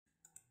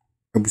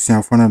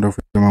abusuafo na dɔfo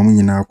ma mo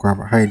nyinaa kwa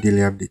ba high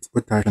daily update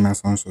ota na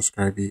so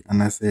subscribe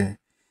and I say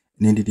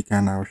ne didi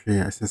kan na hwe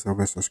ya se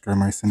so subscribe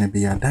my sene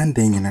be ya dan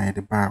den nyinaa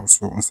de ba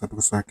so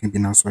onsato so aka bi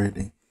na so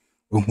yede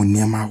ohu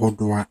niam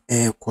ahodo a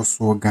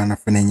ekoso Ghana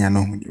fe na nya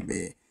no hu de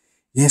be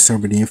yes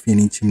obedi fe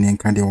ni chim ne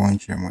nka de won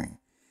chemo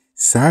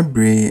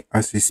sabre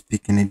as we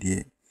speak in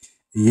the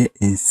ye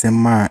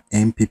ensema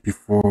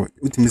MPP4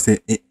 utimi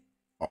se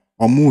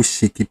omo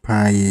shiki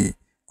pie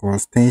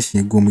cause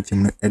tension go mu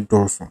chim no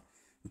edoso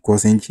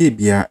because in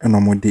Chibia and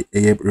omode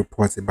a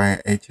report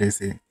by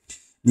HSA.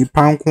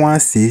 Nipa nko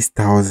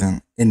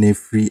 6,000 and a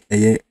free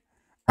a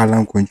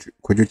alarm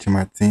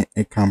kojuchimatin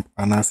a camp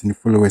and asking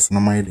followers no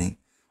minding.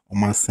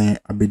 Oma saying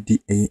abedi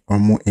a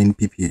omo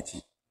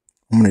NPPH.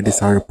 Omone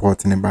this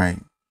report in a buy.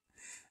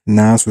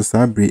 Na so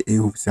sabre a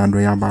hoops and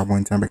royal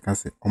babon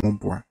tabacase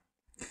omoboa.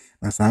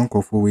 Na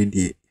sanko for we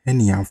de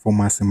any and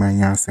former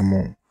semanya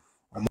semo.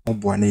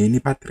 Omoboa na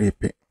nipa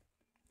trepe.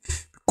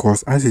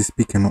 Because as is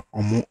speaking,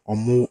 omo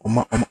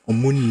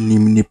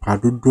nim nipa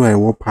dodo a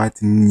wo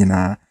party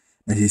nyina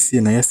na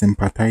sisi na yes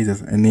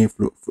sympathizers and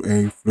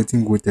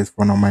floating voters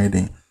for no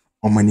minding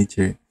omo ni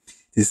chere.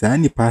 This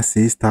nipa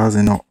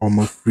 6,000 no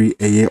omo free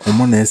eye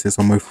omo na ss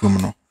omo from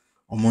no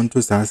omo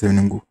nto sa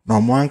 7 go na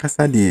omo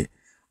ankasa de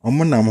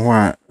omo nam ho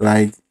a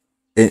like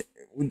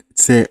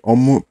say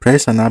omo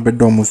pressure na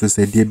bedo omo so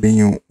say de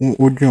benyo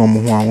odwen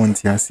omo ho a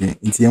wonti ase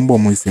nti embo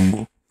omo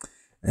sembo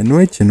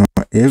eno echi no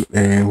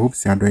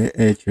Hopeson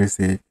Adorye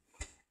Châṣe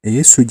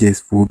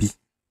Soļdiers fobi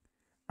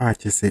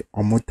Châṣe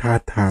omo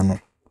tata no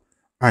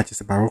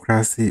Châṣe ba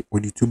wokrase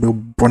oditu be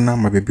bona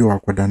ma bebe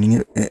wakoda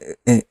ne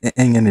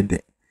enye ne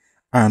de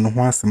no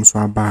ho asem so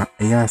aba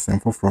asem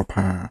foforo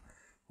pa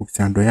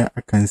Hopeson Adorye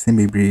akanse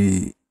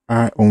bebre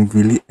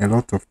unveil a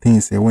lot of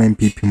things when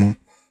people mu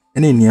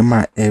ene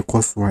niam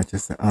ekoso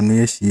Châṣe ano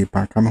ye hie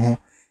pa kam ho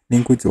ne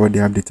nkuti all the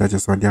update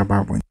Châṣe odi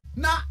ababo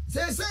na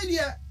say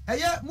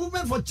there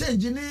movement for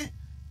change ni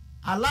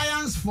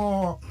Alliance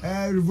for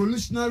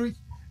Revolutionary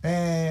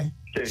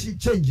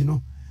change, you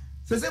know.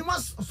 So they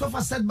must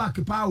suffer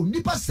setback power.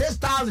 Nipa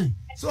 6,000.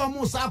 So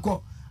almost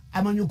sako.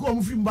 Amanyuko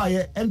amufrim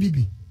by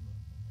MPP.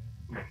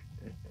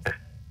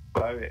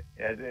 Kwame,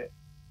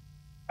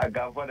 I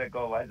got for the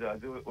call. I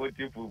do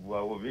otipu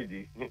bua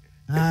ovidi.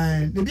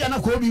 Maybe I'm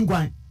not calling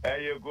quite.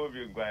 You go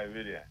being quite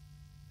video.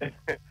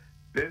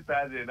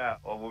 6,000 now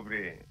over.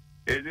 Is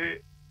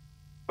it?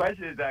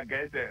 Questions I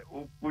guess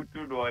who put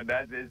to know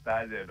that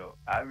 6,000.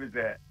 I will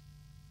say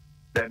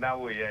that now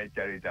we are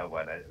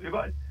charitable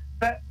because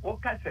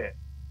what can say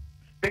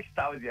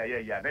 6,000 a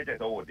year, not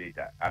just all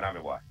data. And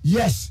I'm what?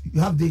 Yes,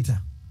 you have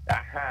data.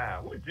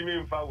 What do you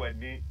mean for when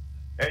me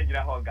and you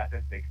know got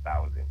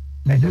 6,000?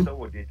 Not just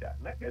all data,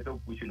 not just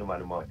pushing no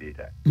more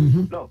data.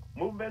 Look,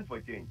 movement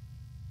for change.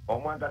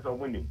 On one that's a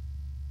winning.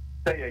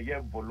 Say a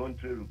year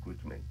voluntary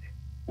recruitment.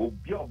 Will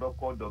be able to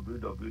call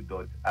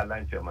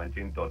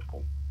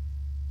www.sh0ĉking.com.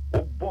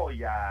 Oh boy,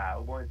 yeah,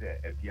 once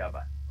a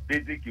piaba.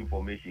 Basic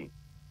information.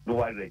 No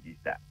one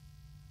register.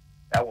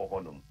 That was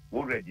one of them.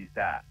 Who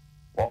register?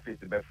 Office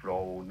be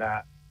flow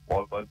na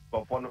or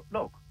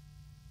look.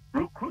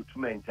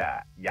 Recruitment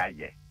yeah.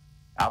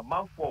 A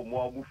man for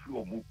more move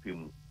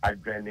pim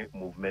adrenaline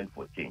movement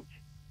for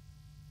change.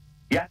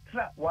 Yeah,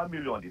 1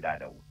 million did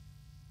that.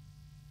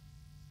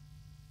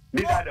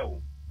 Did that?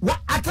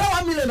 What? I tell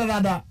 1 million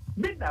dada.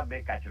 Did not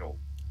make a show.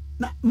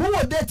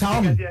 More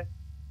data.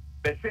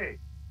 They say.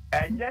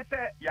 And yes,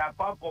 ya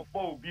pump of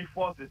 4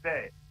 before to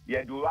say,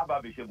 ya do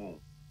rubber bishamu.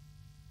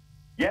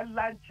 Ya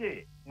launch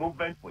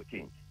movement for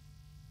change.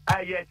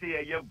 I yes,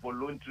 a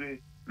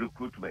voluntary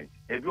recruitment.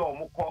 If you are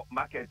more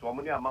market or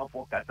money amount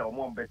for Kata or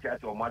more better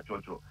or much or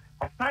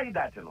aside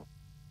that, you know,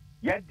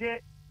 ya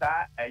de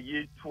that a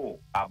year to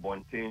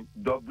abonting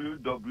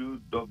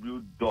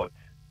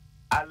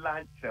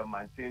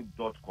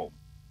www.sh0ĉking.com.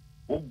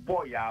 Oh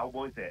boy, I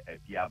want a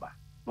piaba.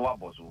 No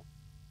abosu.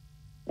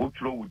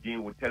 Utro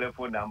with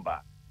telephone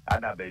number.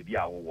 And a baby,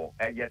 a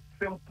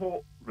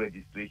simple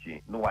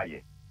registration. No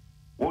way.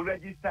 We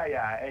register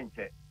ya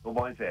enter. No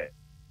one say,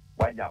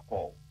 why you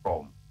call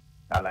from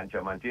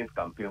Sh0ĉking's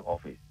campaign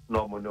office.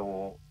 No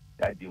mono,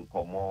 that didn't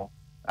come on.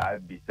 I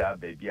be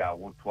baby, I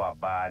want to a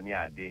bar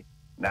near day.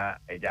 Na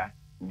eja,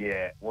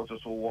 near what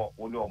also walk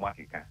only on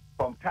Makika.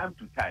 From time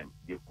to time,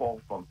 they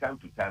call from time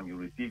to time, you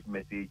receive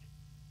message.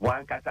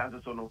 One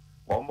catanzo sono,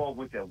 one more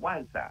with a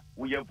one, sir,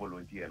 we are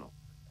volunteer. No.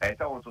 I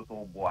want to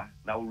so boy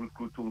now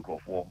recruit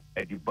for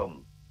a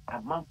debum. A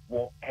month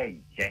for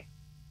a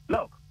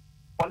look,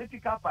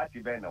 political party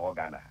ben or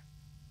Ghana.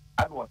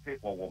 I will say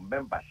our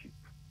membership.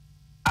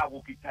 I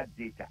will get that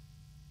data.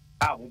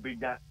 I will be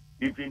done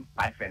even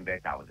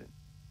 500,000.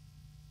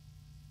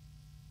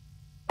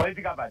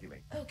 Political party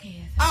ben.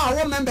 Okay.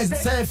 Our members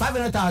say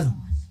 500,000.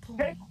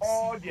 Take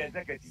all the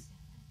executives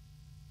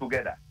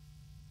together.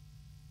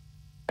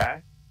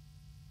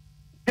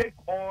 Take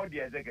all the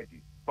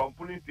executives. From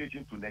polling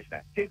station to national,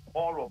 take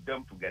all of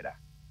them together.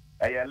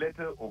 A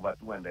little over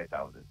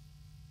 200,000.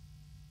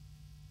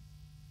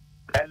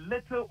 A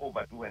little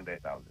over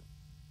 200,000.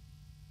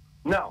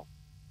 Now,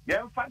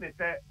 yɛmfa ne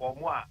sɛ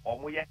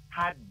ɔmo yɛ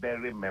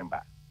card-bearing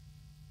member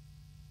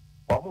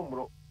ɔmo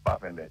mmoro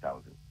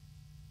 500,000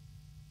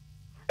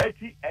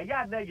 eti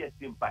ɛyɛ na yɛ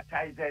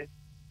sympathizers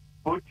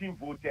voting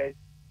voters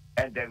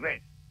and the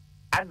rest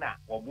ana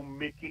ɔmo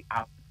make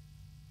up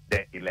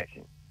the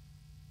election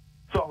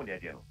so ɔmo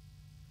deɛ no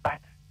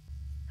but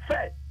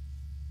first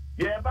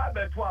yɛba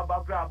bɛto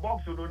abakora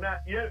box no na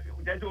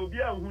yɛ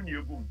obi ahu ne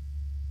egum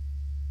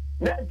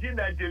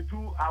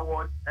 1992 I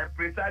was a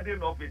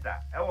presiding officer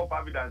ɛwɔ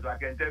Providence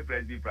Akente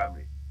President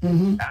Primary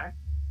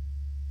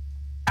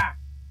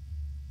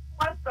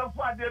master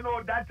for they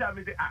know that time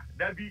me say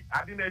that be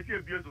I didn't see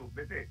abuse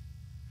me say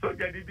so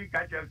jadi bi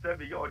catch him say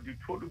me you the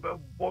told be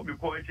bomb me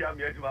ko echi am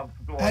yet ma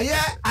to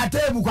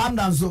atebu kwam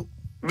dan so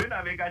me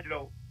na me catch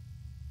you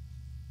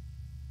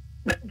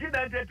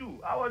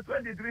 1992 I was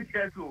 23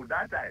 years old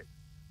that time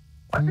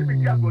what did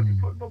me go the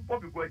told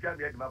bomb me ko echi am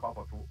yet ma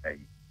papa to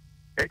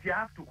et you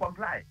have to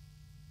comply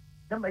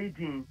number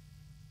 18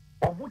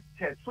 almost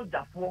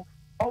soldier for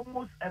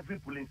almost every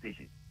polling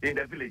station in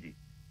the villages.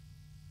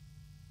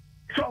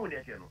 So when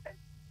you know,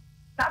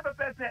 type of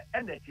person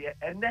and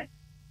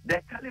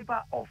the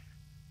caliber of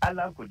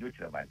Alan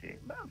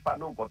Kojo-Kyeremante, man,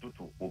 Fano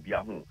Gotutu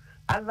Obiahu.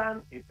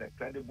 Alan is a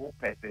credible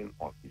person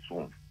of his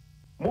own.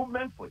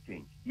 Movement for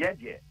change. Yeah,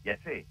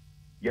 say,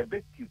 you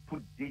bet to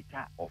put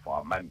data of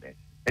our members.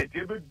 And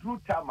you bet do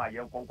time my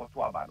young Congo to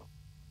Abano.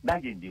 Now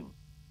you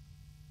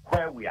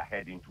where we are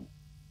heading to.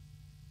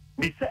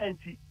 Mr.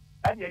 Enti,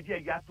 and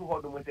you have to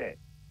hold on say,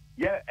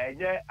 yeah, and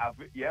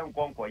yeah,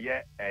 Congo,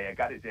 yeah,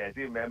 got it as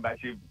a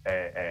membership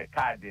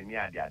card in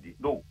the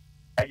no,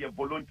 and you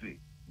voluntary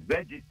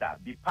register,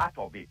 be part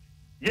of it.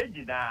 Yeah,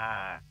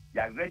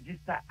 you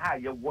register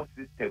our what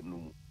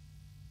system.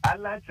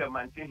 Alan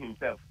Kyeremante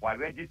himself will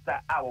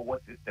register our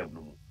what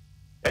system.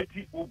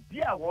 Eti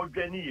obi a wo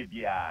dwani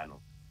bia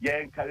no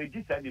ye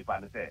encourage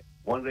anybody say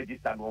one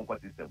register no one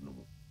system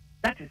no.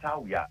 That is how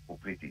we are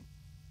operating.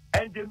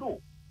 And they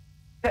know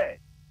hey,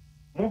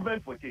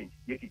 movement for change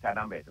ye kita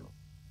numbers no.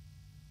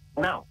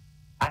 Now,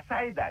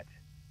 aside that,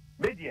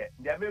 media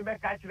they may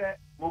catch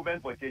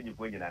movement for change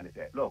for you and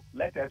say, look,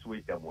 let us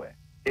wait somewhere.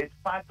 It's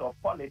part of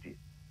politics.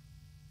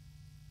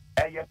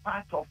 And a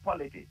part of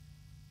politics.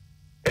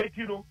 Et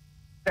you know,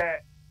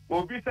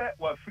 obi say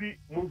we free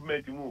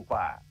movement move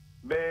far.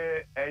 Me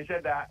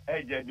enshada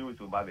Newz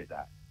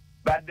umabeta.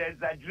 But the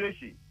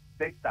exaggeration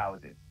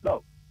 6,000.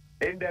 Look,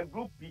 in the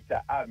group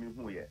Peter Army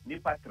who here,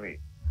 Nipa 3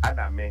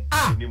 and me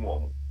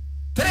minimum.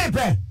 3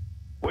 pe.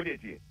 What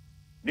did you?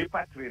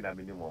 Nipa 3 na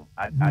minimum.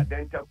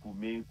 Adenta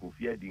Kumi,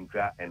 Kufia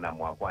Dinkra and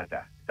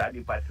Amwakwanta. That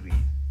Nipa 3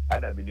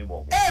 and a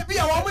minimum. Eh, be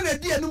a woman a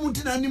dear no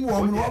mutina ni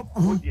woman.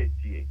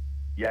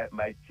 Yeah,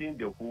 my change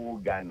the whole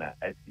Ghana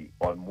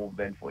on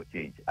movement for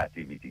change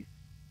activities.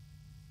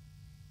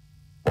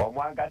 For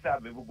one gata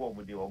bebo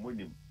bomu di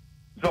omunim.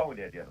 So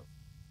there there.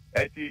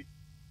 Eti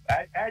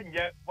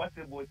anya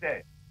possible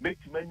say make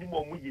many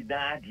more muji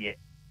na die.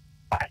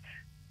 But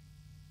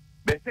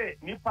they say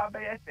nipa be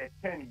say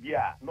 10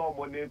 year no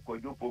money ko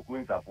do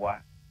poku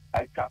nsafwa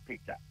I cap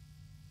picture.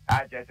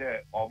 I just say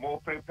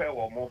omo prepare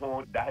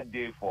omo that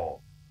day for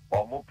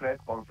omo press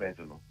conference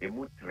no.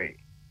 Emu 3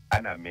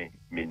 ana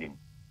minimum.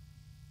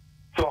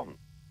 So,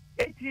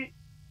 80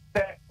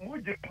 the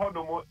Muji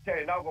Podomo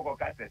tell now go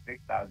cast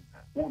 6,000.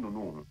 Who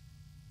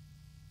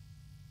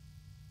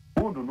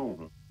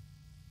no.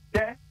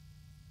 There,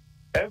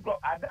 Ebro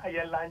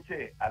Adorye launch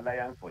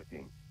Alliance for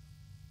Change.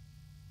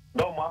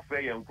 No more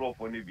free and grow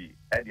for Nibi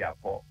at the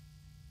airport.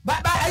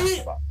 But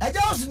I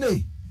just know.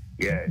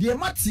 Yeah. The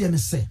Matian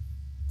say,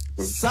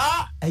 Sir,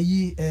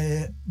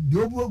 the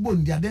Obo,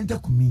 the Adenta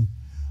Kumi,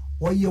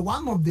 or you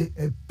one of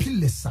the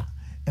pillars,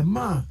 a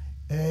man,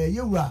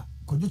 you are.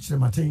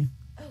 Kojo-Kyeremante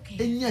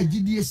enya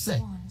GDS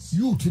say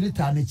youth ni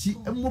tanechi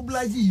e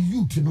mobilize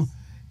youth no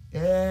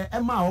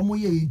ma omo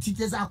ye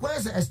teachers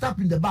akwese a step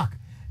in the back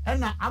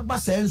and na agba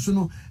say nso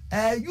no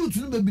youth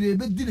no bebre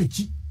be di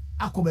nechi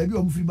akoba bi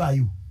omo free ba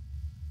you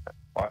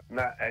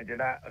na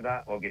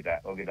na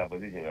ogida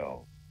position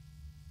yo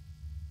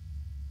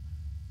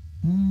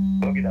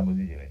ogida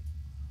position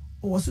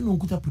o wase no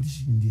nkuta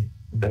position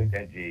there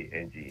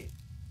NG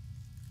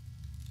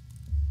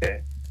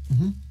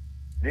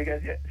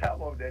because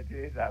some of the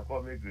things are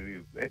coming to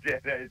you. They're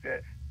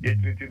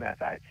treating as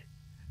such.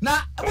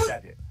 Now,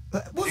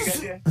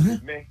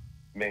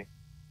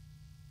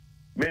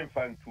 me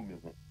fan to me.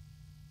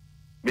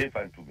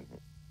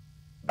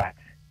 But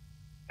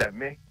the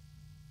me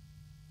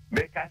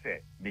can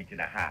say, making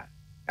a ha,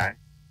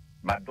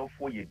 but don't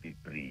for you be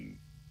free.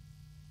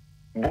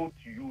 Both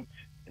youth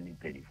and in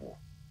 24.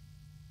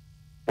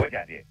 What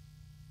are they?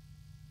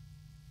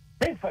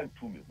 Me fan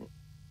to me.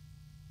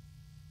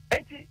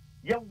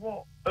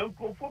 Yawo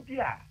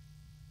enkophobia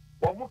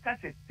wo ka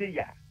se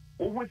ya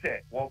wo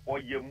se wo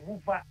ye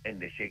mover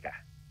and the shaker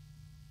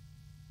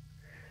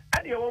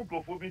and your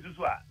enkophobia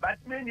so but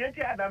many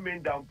other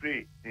men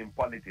downplay in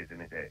politics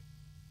and say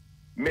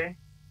me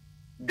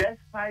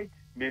despite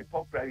my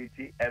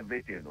popularity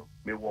everything no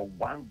me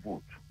one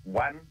vote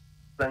one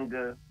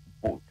single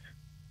vote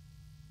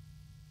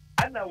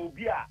Ana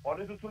ubia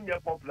ono so nya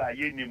popular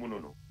ye ni mu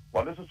no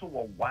ono so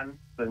one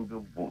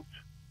single vote.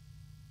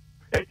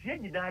 Etie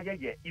nyina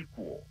ye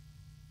equal.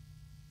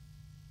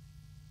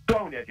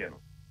 Don't you know?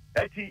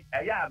 Eti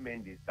aya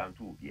amendments can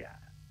do here.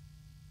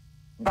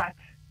 But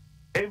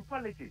in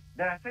politics,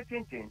 there are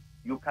certain things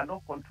you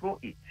cannot control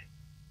it.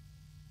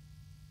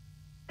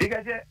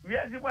 Because we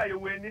are why you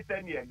win this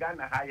and you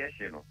Ghana higher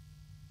channel.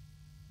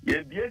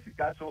 Ye BS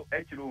Castle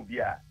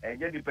Hrubia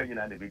and you depending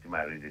on the victim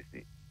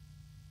resisting.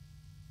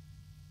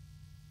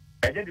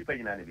 And you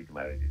depending on the victim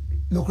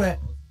resisting. No crap.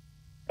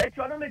 It's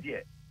your own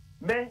idea.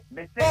 Me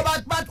say. Oh,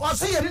 but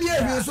what's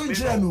here? So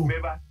general.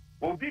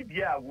 Obi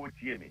Bia would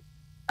hear me.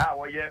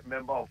 We are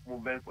member of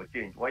Movement for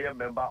Change. We are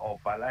member of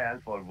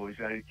Alliance for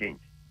Revolutionary Change.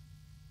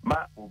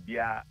 Ma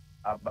ubia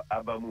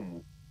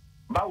abamumu.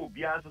 Ma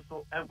ubia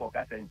so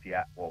enkoka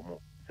sentia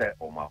omo se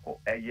omako.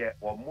 Eye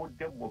omo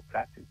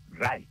democratic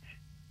right.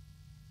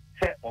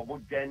 Se omo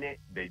jene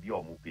bedi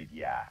omo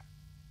pebia.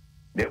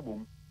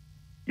 Nebum.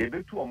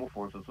 Yebetu omo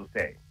fon so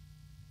say.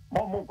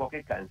 Momo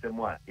nkoke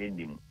kansemu a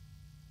enim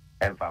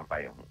emfamfa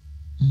ye ho.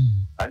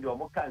 And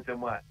omo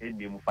kansemu a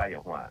enim fa ye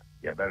ho a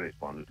ye be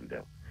respond to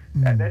them.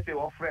 And they say,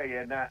 offer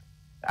ye na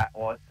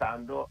or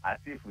sando as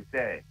if we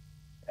say,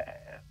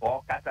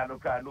 or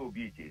Catanoka no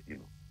beaches, you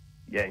know.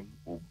 Yen,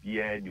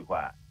 Ubia, you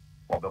are,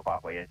 or the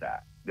Papa, yes,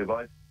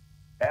 because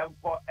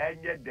for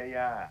any day,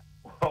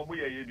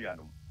 we are union.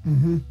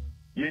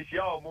 Yes,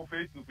 you are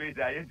face to face.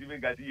 I ain't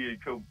even got you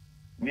come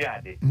near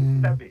the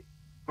Sabe,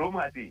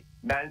 Romati,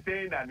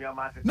 Nancy, and your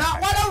master. Now,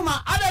 what am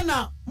I don't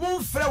know.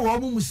 Moon fair or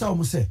moon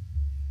so say.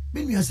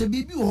 Maybe I say,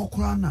 baby or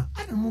crana.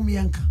 I don't know,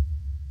 Mianka.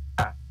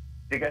 Ah,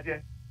 take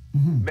it.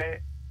 Me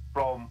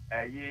from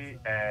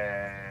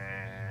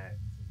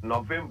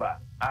November,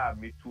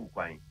 me 2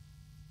 coin.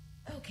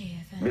 Okay,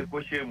 me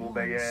push him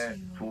over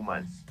 2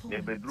 months. Me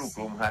bedroom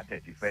from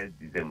 31st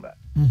December.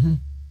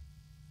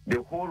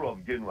 The whole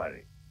of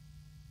January,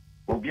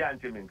 Obi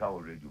Antiminka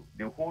radio.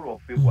 The whole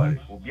of February,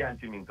 Obi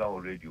Antiminka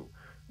radio.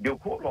 The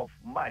whole of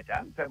March,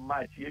 after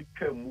March, you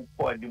came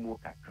for the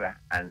Mokakra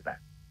answer.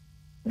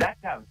 That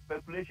time,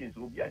 speculations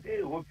will be at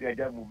a hope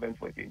the movement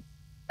for change.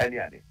 Any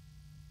other.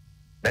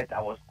 But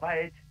I was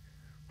quiet,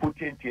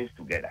 putting things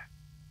together.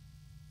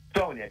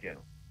 So, you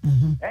know,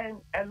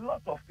 and a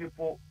lot of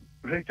people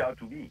reach out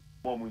to me.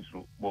 They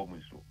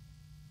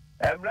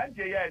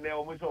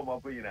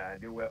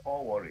were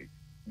all worried.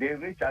 They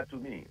reached out to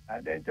me,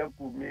 and then reach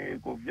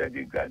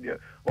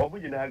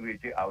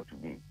out to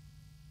me.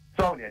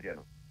 So, you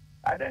know,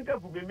 I then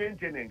could be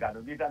maintaining Ghana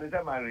because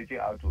I'm reaching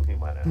out to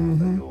him.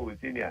 And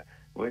senior,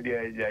 where they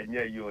are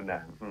near you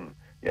now.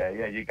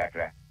 You got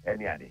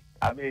any other.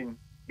 I mean,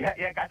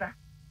 yeah, Kata.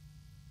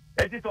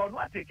 It is on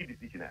what take a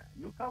decision.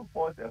 You can't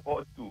force a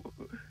horse to.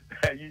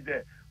 You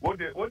say, what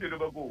did you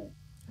go?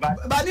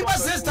 But Nipa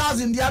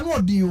 6,000, they are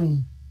not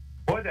due.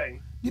 What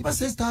day? Nipa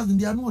 6,000,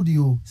 they are not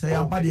due. Say,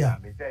 I'm bad. I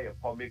say a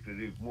comic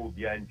relief move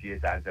behind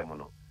tears and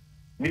Semono.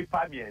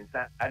 Nipa me and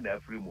son and a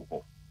free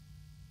muko.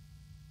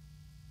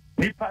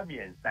 Nipa me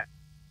and son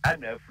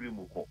and a free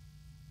muko.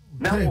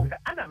 Now,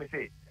 and I may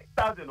say,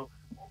 6,000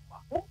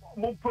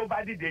 more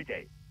provided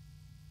DJ.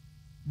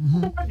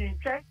 Nobody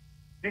check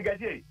the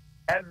gadget.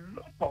 A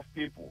lot of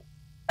people,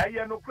 and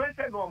you know,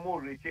 Christian no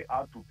more reaching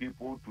out to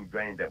people to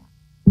join them.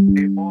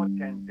 They all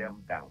turn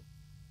them down.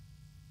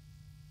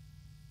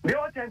 They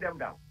all turn them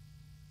down.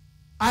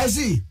 I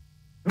see.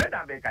 Men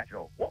are make a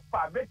show. What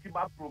part make him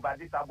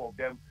provide some of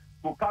them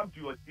to come to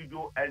your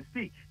studio and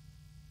speak?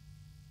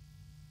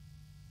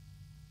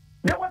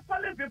 There were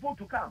telling people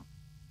to come.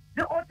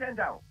 They all turned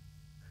down.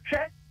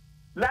 Check.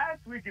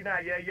 Last week in a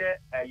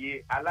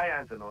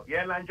alliance, no,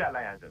 lunch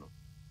alliance, no.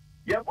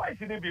 Your voice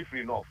shouldn't be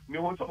free enough. Me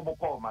want to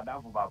call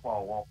Madame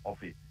for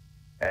office.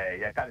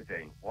 You can't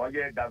say, or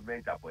your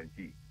government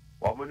appointee,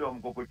 or when you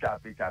go to a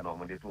picture no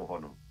money to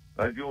honor.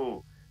 As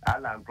you,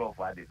 Alan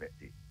Crawford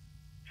defective.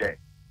 Check.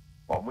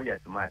 Or more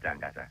smart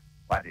and gata.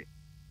 What it?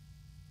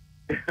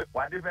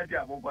 What if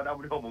I won't go down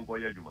with home for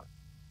your Juma?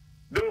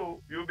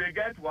 No, you may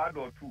get 1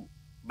 or 2,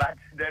 but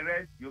the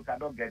rest you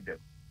cannot get them.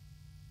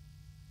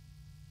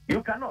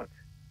 You cannot.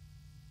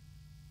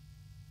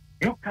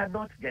 You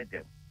cannot get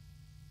them.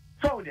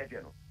 So, you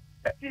know,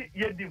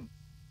 you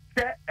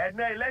and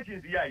the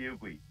elections here, you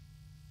go.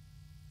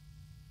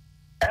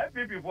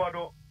 Every people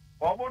know,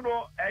 or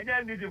no, and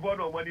then this is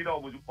no money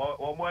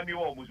or money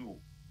or musu.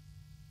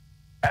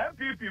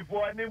 Every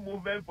people any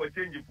movement for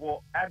change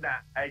for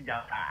Anna and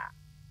Yah.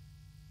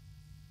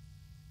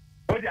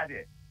 What are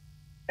they?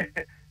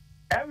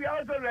 And we are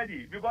also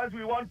ready because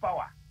we want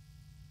power.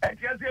 And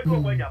you say, no,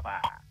 when you're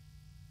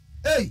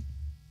hey,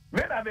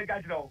 when I make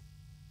a show,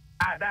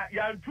 that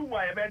you're too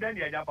much better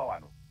than your power.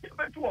 You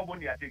bet 2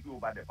 money I take you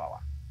over the power.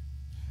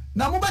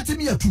 Now, move to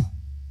me a 2.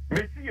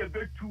 Me see a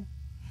good 2.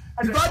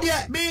 Because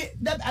there be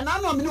that, and I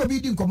know me no be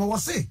doing come over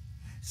say,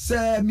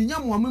 Sir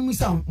Minyam woman,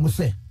 some must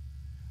say.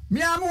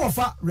 Me am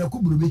offer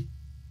Recubrubi.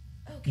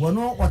 One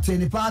no what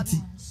any party.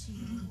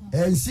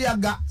 And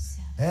Siaga,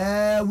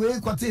 we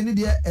continue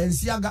there and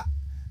Siaga.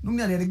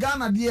 No, the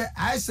Ghana dear,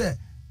 I say,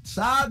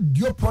 Sir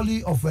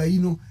Duopoly of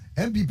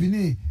MPP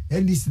ni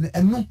NDC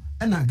eno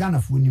na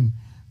Ghana for nim.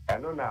 I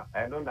know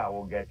now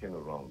we're getting it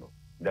wrong. No.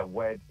 The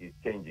word is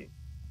changing.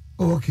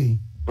 Okay.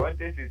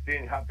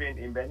 2016 happened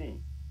in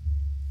Benin.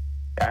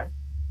 Yeah?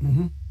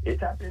 It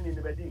happened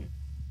in Benin.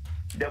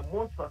 The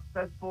most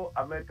successful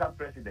American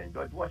president,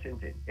 George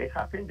Washington, it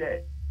happened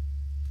there.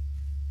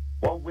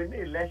 Well,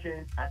 winning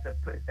elections as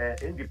an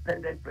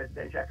independent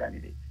presidential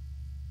candidate.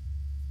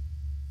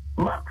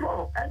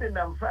 Macron and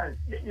in France,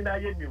 you know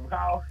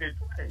how it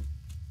went.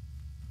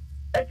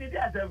 Actually,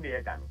 I tell me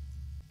again.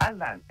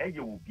 Alan,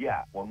 you be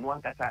on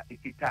one kata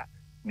ikita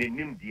ne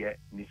nim die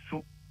ne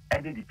soup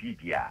and the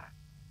PPR.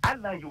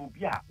 Alan, you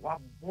be a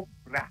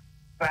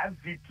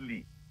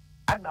privately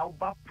and now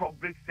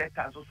public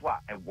sector as well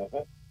and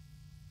walk.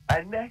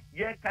 And then,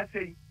 yeah, can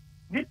say,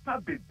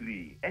 Nipa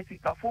Bebre,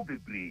 Etikafo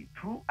Bebre,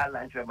 through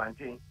Alan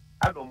Tremantin.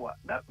 I don't know.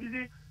 Now,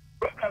 busy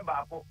program,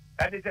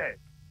 and it said,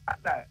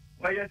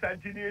 my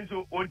Santini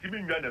so on Jimmy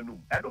Yanum.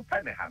 I don't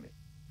find a hammer.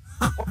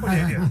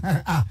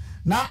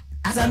 Now,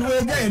 as I know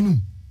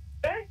again,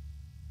 eh?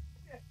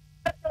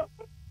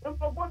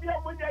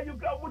 You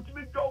go to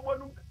me, go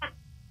one.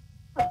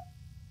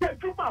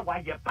 Why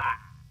you pa?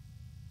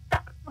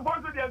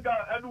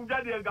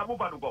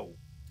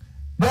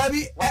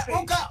 Baby,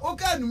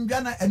 oka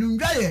numjana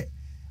enumjaye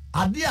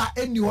adia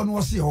eni won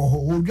wo se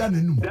ho odwa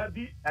nanum.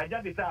 Baby,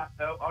 aja de sa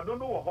I don't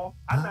know ho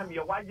ana me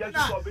wa ya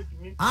so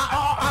betimi.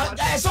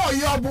 So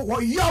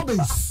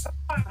yobis.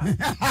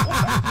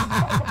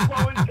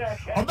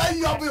 Oba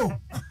yobo.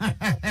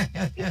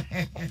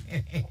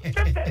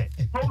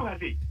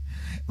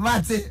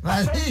 Mate.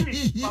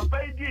 Papa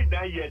did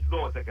 9 years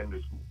no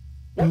secondary school.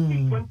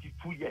 Working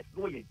 22 years,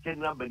 no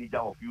general manager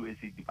of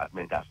USA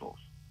departmental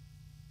stores.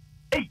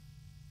 Hey.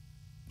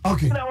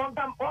 Okay. Now one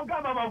time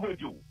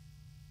with you.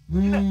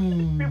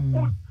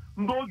 People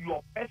know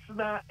your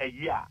personal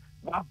year,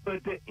 what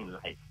better in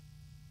life.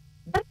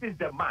 This is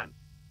the man.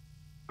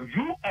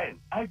 UN,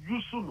 I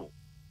used to know.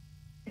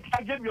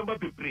 I gave you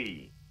to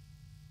pray.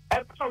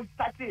 And so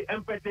started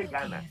empathy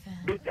Ghana.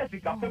 The test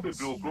is capable of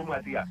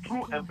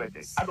true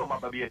empathy. I don't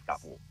know be a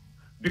couple.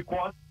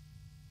 Because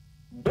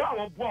it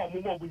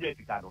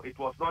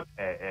was not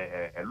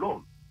a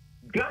loan.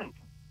 Grant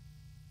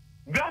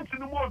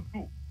no more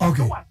do.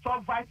 Okay. So I saw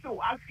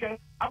vital action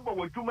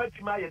about too much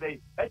my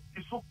day.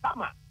 It's so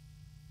kama.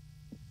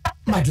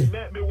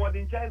 Me was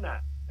in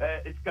China.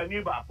 It's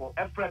Caniba for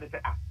a friend.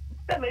 Say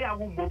then I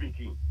won't move it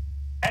in.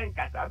 And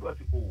cat I was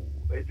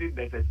is it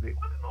necessary?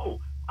 No.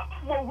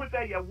 I'm more with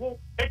a won't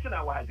it's an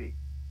hour day.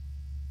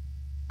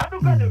 I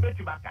don't got a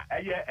bet back.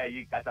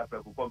 A Casa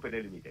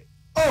Company Limited.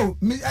 Oh,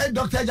 me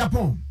Dr.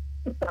 Japan.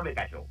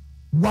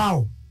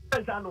 Wow.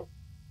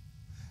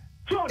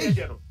 So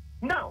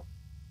now,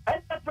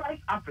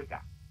 Enterprise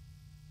Africa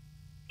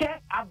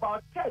care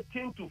about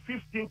 13 to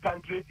 15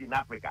 countries in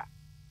Africa.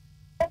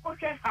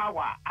 Okay,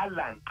 how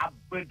Alan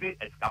upgraded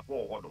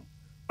escapo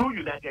through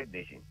United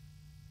Nations.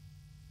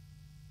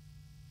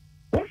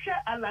 Who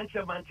share Alan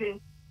Tremantin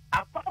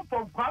apart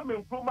from Kwame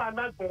Nkrumah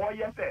and for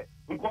years,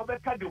 we go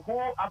back the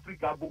whole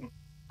Africa boom.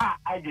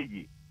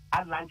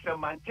 Alan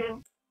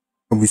Tremantin.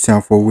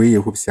 Obusian for way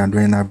Hopeson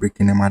doing na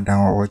breaking them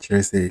down or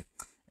say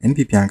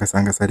NPP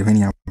ankasa de when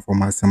ya for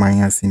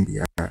masemanya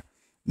simbia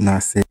na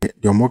say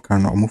the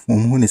omoka no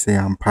omo ni say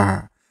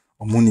ampa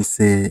omo ni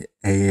say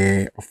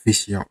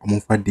official omo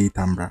fa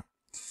data mbra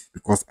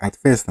because at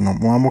first no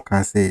mo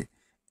amoka say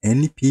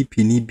NPP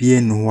ni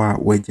bie no a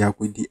wagia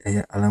kodi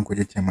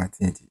alankoje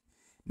chematinti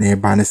na e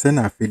ba ne say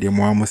na afi de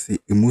mo amo say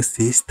emu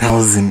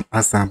 6000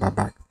 asa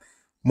babak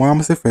mo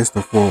amo say first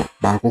of all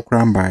ba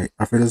kokran by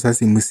afi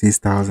say emu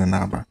 6000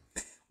 aba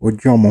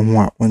ojo mo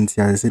ho a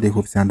onti a say the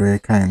Hopeson Adorye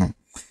kan no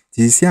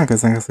ti si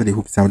ankasa say the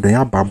Hopeson Adorye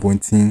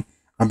ababontin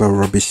aba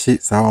rubbish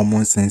sa o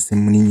mon sense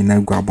mu ni nyina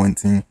gu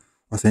abontin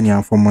o say ni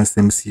amfo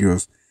sem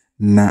serious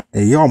na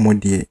eye omo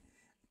de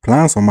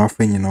plans o ma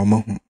fa nyina o ma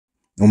hu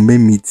o me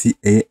meet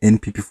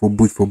NPP for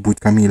boot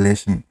coming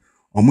election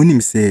o mo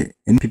nim say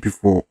NPP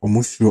for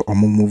omo show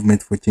omo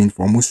movement for change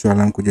for omo show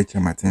alankoje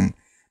chematin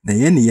na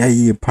ye ni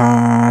yayi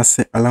pa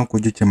se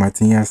alankoje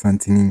chematin ya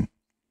santini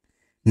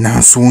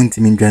na so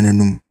ntimi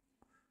ndwananum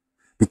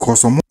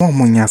because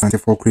omo nya asante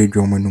for create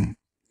omonum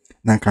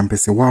na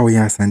kampese wa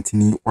ya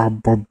santini wa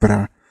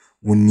bobra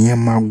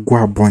woniema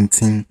gwa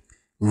bontin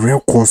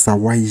records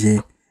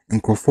awaye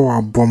nkofo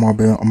abom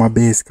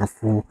omabe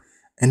skafo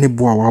ene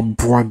boa wa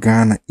boa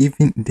Ghana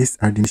even this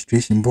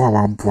administration boa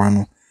wa boa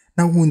no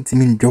na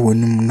wontimi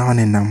ndwanum na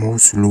ne na mo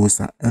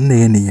slosa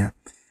ene ya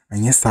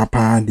anye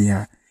sapa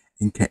dia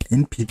nke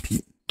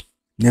NPP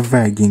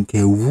never again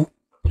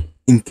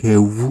nke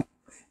wu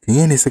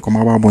Kenye se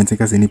koma ba bonte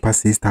ka se nipa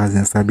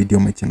 6000 sabi di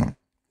omechino.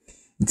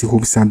 Nti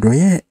Hopeson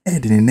Adorye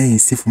edine na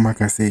yesifu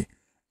maka se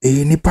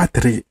nipa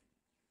 3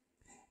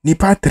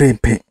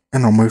 pe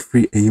and omo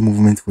free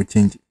movement for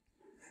change.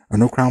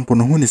 Ano krampo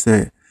no hu ni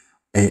se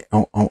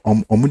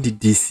omo di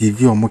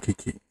DCV omo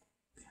keke.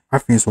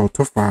 Afin so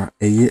tofa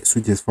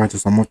Soļdiers for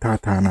just omo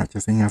tata na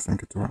just nya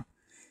sanketwa.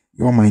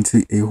 Yo mind to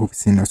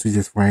Hopeson na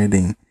Soļdiers for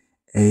den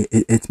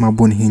etma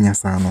bon hinya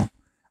sa no.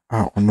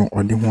 ono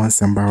ɔde ho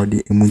asɛmba ɔde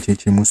emu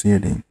nkyɛkyɛmu so yɛ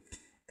den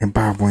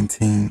ɛba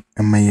abɔnten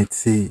ɛma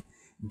yɛte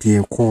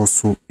deɛ kɔɔ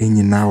so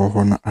nyinaa wɔ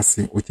hɔ no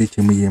ase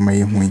ɔkyɛkyɛmu yɛ ma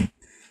yɛ ho yi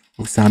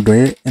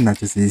Adorye na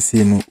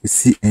Châṣe no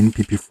osi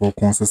NPP for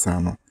konso saa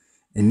no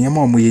nneɛma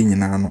ɔmo yɛ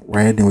nyinaa no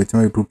wayɛ den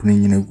wetin group no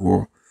nyina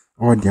gu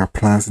all their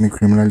plans ne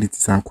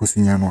criminalities akosi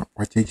no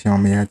wakyɛkyɛ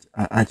ɔmo yɛ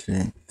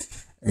akyerɛ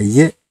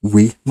ɛyɛ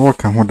we na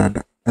ɔka ho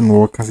dada ɛna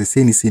ɔka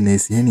sɛ ni na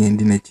esi ɛna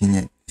endi na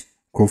kyinye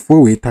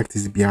kofo we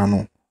tactics bia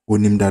no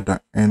onim dada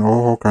ɛna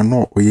ɔhɔ ka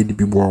no ɔyɛ di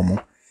bi bo ɔmo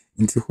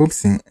nti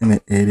Hopeson ɛna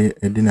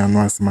ɛde na no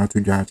asema to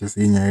dwa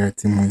Châṣe nya ya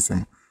team ho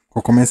nsɛm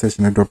ko comment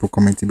section na drop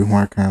comment bi ho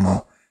aka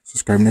no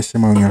subscribe na share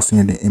ma onyaso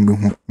nya de embe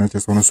ho na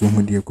Châṣe ono so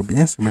hu die ko bi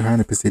enso me ha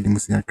na pese di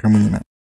musi Akroma nyina